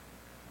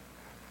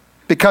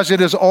 Because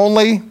it is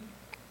only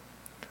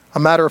a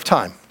matter of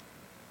time.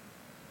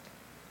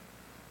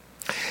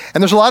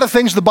 And there's a lot of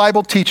things the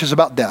Bible teaches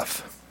about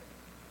death.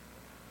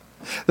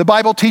 The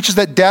Bible teaches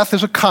that death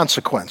is a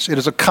consequence. It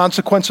is a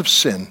consequence of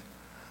sin.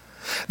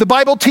 The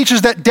Bible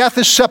teaches that death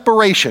is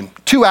separation,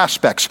 two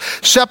aspects.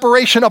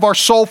 Separation of our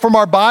soul from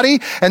our body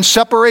and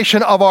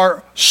separation of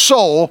our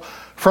soul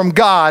from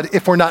God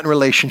if we're not in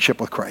relationship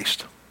with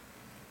Christ.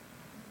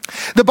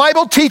 The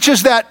Bible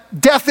teaches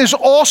that death is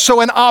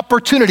also an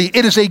opportunity.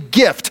 It is a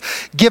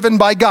gift given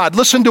by God.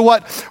 Listen to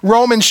what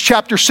Romans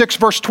chapter 6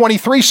 verse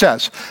 23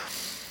 says.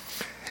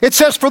 It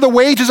says, for the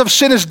wages of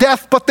sin is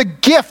death, but the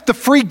gift, the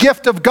free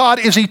gift of God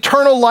is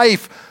eternal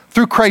life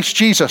through Christ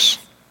Jesus,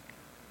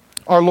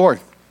 our Lord.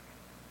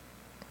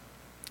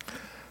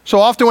 So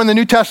often when the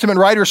New Testament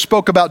writers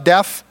spoke about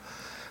death,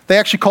 they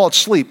actually call it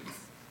sleep.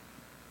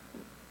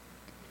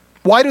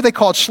 Why do they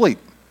call it sleep?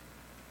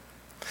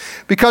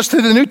 Because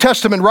to the New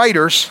Testament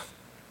writers,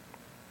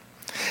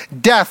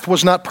 death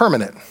was not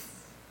permanent.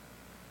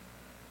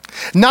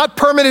 Not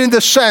permanent in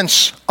the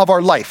sense of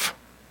our life.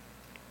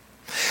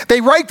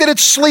 They write that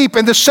it's sleep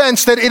in the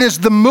sense that it is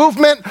the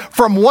movement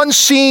from one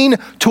scene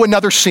to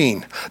another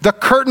scene. The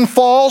curtain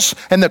falls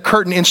and the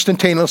curtain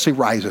instantaneously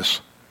rises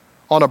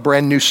on a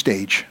brand new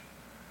stage.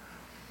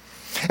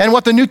 And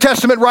what the New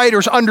Testament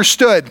writers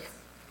understood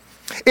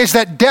is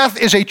that death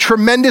is a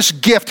tremendous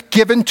gift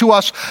given to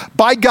us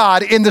by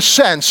God in the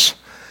sense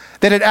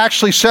that it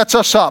actually sets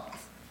us up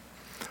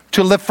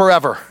to live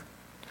forever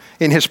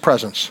in His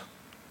presence.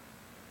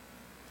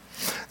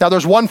 Now,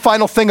 there's one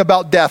final thing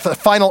about death, a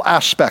final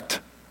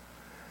aspect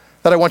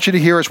that I want you to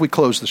hear as we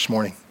close this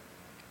morning.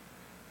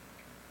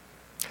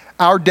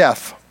 Our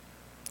death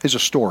is a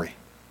story.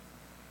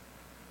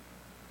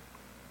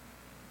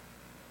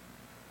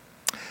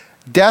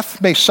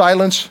 Death may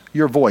silence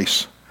your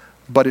voice,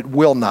 but it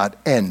will not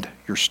end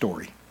your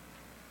story.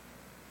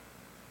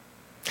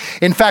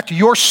 In fact,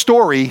 your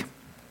story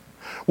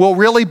will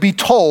really be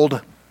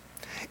told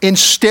in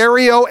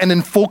stereo and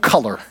in full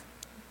color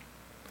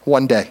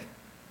one day.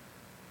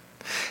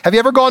 Have you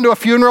ever gone to a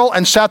funeral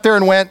and sat there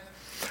and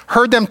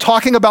heard them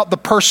talking about the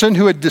person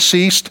who had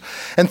deceased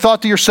and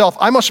thought to yourself,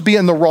 I must be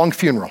in the wrong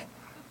funeral.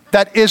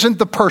 That isn't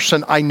the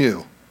person I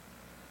knew.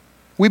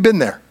 We've been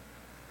there.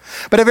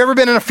 But have you ever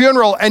been in a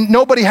funeral and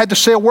nobody had to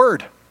say a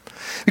word?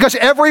 Because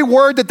every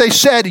word that they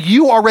said,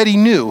 you already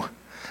knew.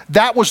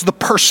 That was the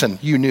person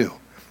you knew.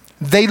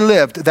 They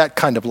lived that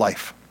kind of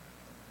life.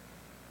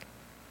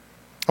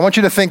 I want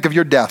you to think of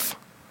your death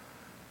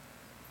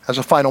as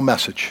a final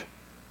message.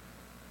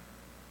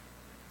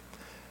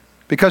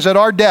 Because at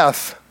our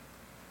death,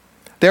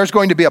 there's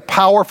going to be a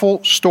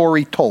powerful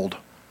story told.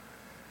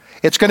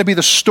 It's going to be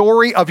the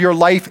story of your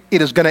life.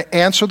 It is going to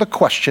answer the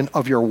question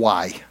of your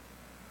why.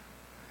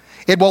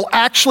 It will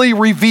actually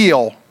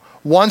reveal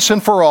once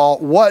and for all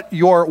what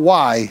your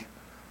why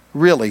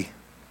really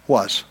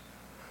was.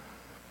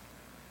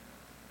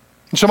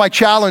 And so my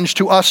challenge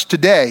to us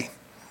today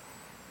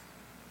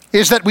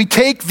is that we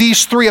take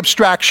these three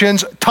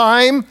abstractions,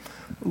 time,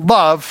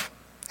 love,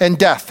 and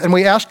death, and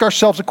we ask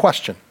ourselves a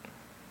question.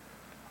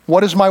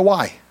 What is my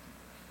why?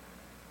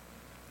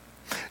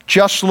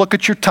 Just look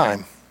at your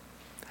time.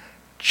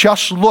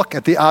 Just look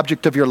at the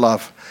object of your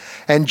love.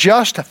 And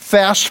just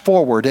fast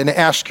forward and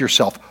ask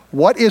yourself,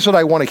 what is it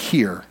I want to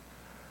hear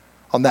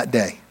on that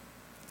day?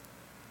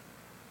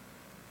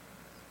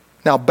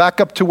 Now back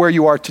up to where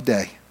you are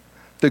today.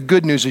 The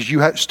good news is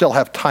you still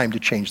have time to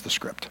change the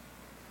script.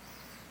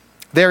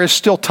 There is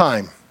still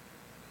time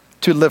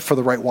to live for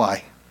the right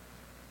why.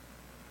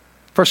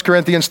 1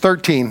 Corinthians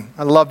 13,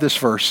 I love this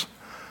verse.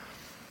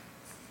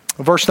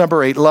 Verse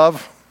number 8,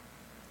 love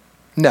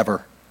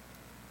never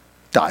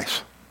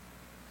dies.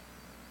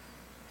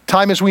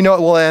 Time as we know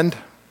it will end.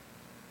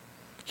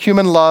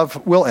 Human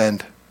love will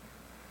end.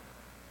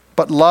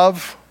 But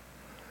love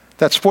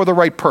that's for the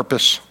right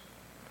purpose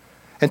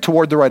and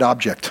toward the right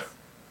object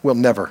will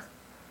never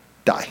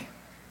die.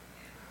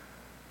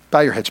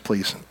 Bow your heads,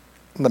 please.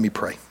 Let me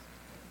pray.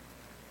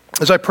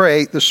 As I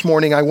pray this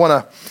morning, I want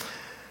to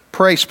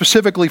pray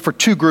specifically for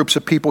two groups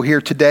of people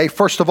here today.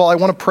 First of all, I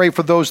want to pray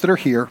for those that are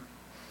here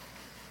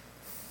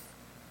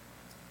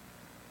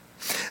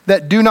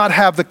that do not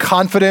have the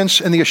confidence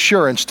and the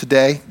assurance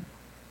today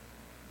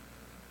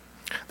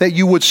that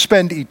you would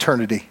spend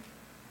eternity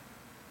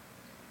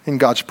in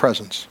God's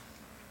presence.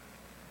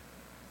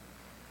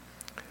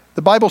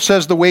 The Bible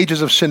says the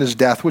wages of sin is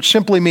death, which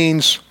simply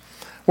means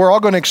we're all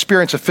going to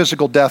experience a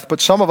physical death,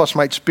 but some of us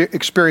might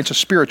experience a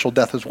spiritual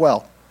death as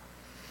well.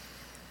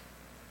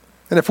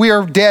 And if we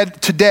are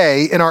dead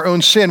today in our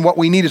own sin, what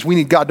we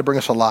need God to bring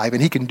us alive,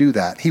 and He can do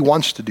that. He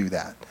wants to do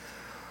that.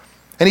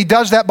 And He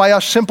does that by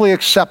us simply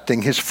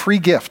accepting His free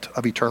gift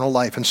of eternal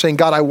life and saying,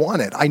 God, I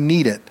want it. I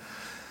need it.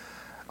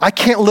 I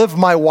can't live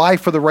my why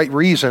for the right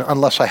reason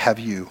unless I have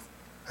you.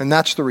 And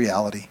that's the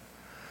reality.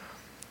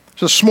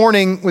 So this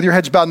morning, with your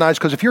heads bowed and eyes,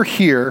 because if you're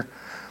here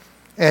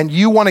and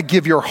you want to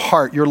give your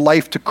heart, your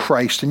life to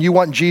Christ, and you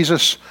want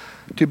Jesus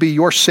to be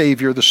your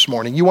Savior this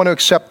morning, you want to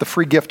accept the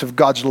free gift of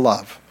God's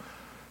love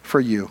for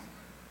you,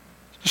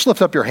 just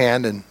lift up your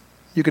hand and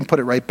you can put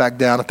it right back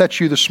down. If that's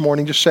you this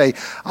morning, just say,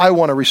 I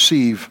want to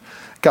receive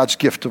God's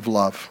gift of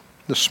love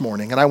this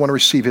morning, and I want to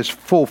receive His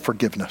full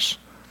forgiveness.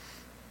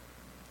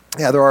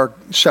 Yeah, there are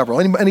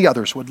several. Any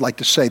others would like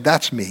to say,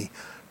 that's me.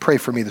 Pray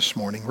for me this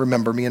morning.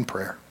 Remember me in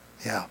prayer.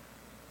 Yeah.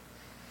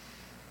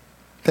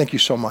 Thank you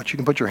so much. You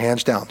can put your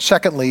hands down.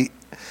 Secondly,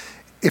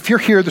 if you're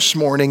here this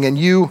morning and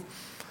you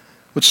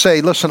would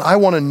say, listen, I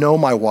want to know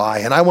my why,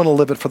 and I want to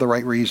live it for the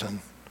right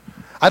reason.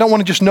 I don't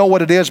want to just know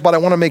what it is, but I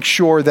want to make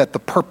sure that the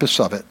purpose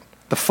of it,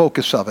 the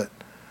focus of it,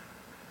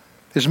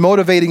 is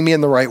motivating me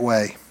in the right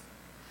way.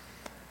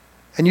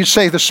 And you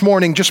say this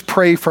morning, just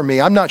pray for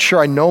me. I'm not sure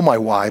I know my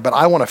why, but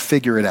I want to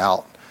figure it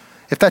out.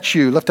 If that's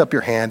you, lift up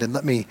your hand and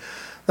let me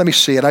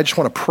see it. I just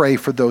want to pray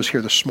for those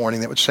here this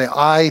morning that would say,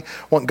 I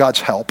want God's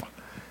help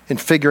in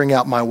figuring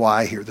out my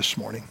why here this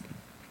morning.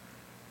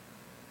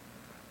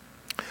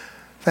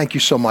 Thank you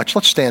so much.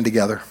 Let's stand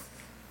together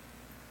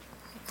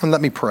and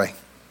let me pray.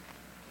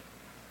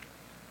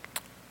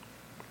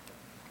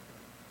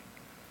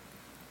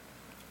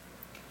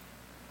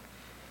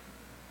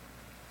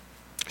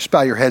 Just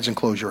bow your heads and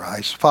close your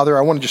eyes. Father,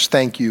 I want to just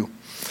thank you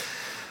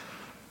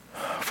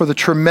for the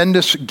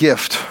tremendous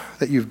gift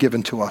that you've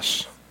given to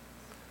us.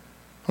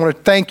 I want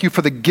to thank you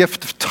for the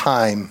gift of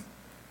time.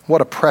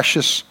 What a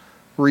precious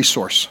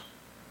resource.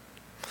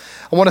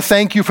 I want to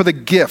thank you for the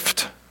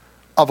gift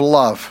of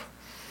love.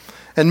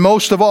 And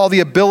most of all,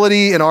 the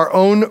ability in our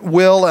own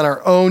will and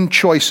our own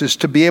choices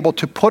to be able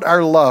to put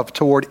our love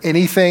toward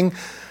anything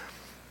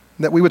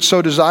that we would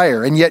so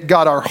desire. And yet,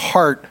 God, our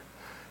heart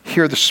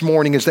here this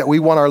morning is that we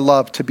want our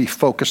love to be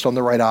focused on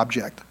the right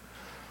object.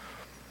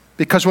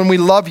 Because when we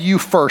love you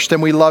first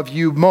and we love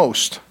you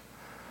most,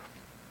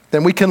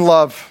 then we can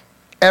love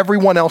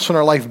everyone else in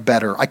our life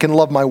better. I can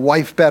love my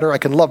wife better. I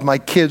can love my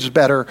kids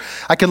better.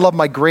 I can love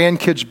my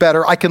grandkids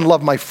better. I can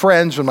love my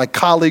friends and my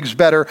colleagues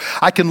better.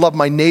 I can love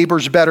my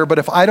neighbors better. But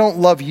if I don't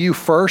love you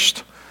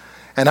first,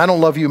 and I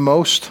don't love you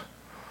most,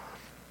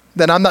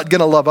 then I'm not going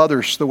to love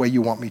others the way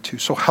you want me to.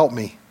 So help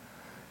me.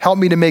 Help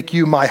me to make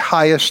you the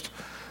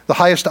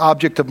highest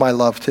object of my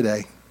love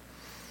today.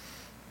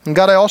 And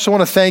God, I also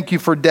want to thank you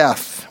for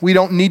death. We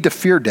don't need to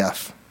fear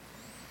death.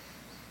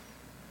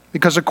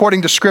 Because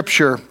according to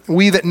Scripture,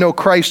 we that know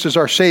Christ as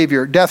our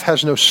Savior, death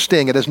has no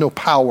sting, it has no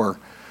power.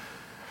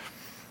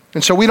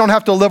 And so we don't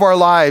have to live our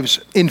lives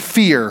in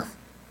fear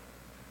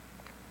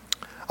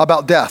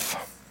about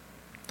death.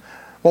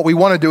 What we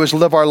want to do is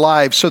live our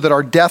lives so that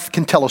our death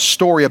can tell a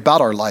story about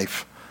our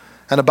life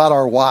and about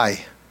our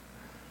why.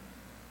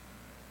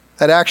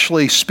 That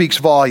actually speaks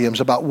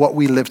volumes about what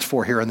we lived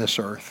for here on this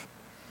earth.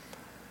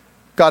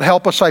 God,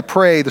 help us, I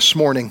pray, this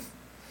morning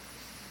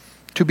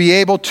to be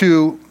able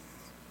to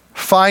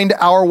find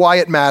our why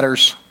it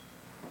matters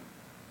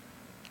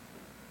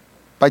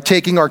by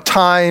taking our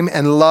time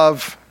and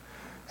love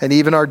and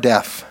even our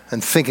death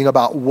and thinking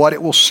about what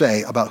it will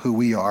say about who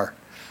we are.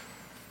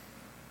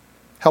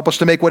 Help us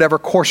to make whatever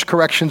course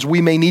corrections we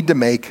may need to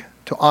make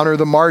to honor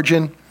the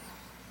margin,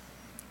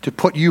 to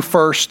put you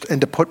first,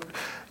 and to put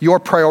your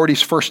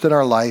priorities first in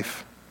our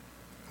life.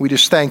 We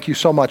just thank you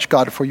so much,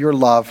 God, for your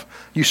love.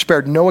 You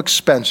spared no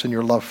expense in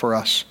your love for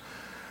us.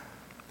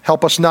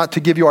 Help us not to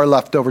give you our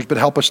leftovers, but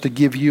help us to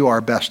give you our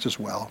best as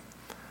well.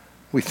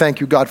 We thank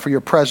you, God, for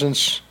your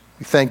presence.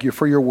 We thank you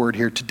for your word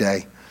here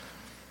today.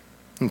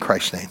 In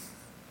Christ's name,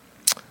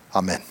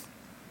 amen.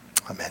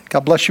 Amen.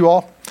 God bless you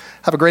all.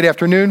 Have a great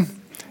afternoon.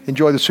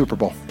 Enjoy the Super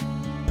Bowl.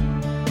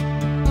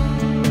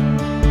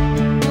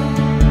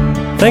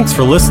 Thanks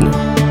for listening.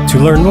 To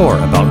learn more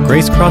about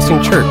Grace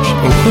Crossing Church,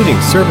 including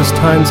service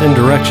times and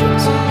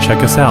directions,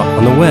 check us out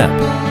on the web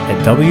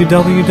at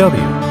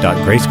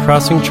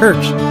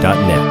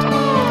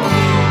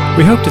www.gracecrossingchurch.net.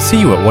 We hope to see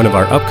you at one of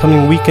our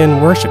upcoming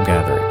weekend worship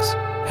gatherings.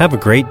 Have a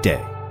great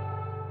day.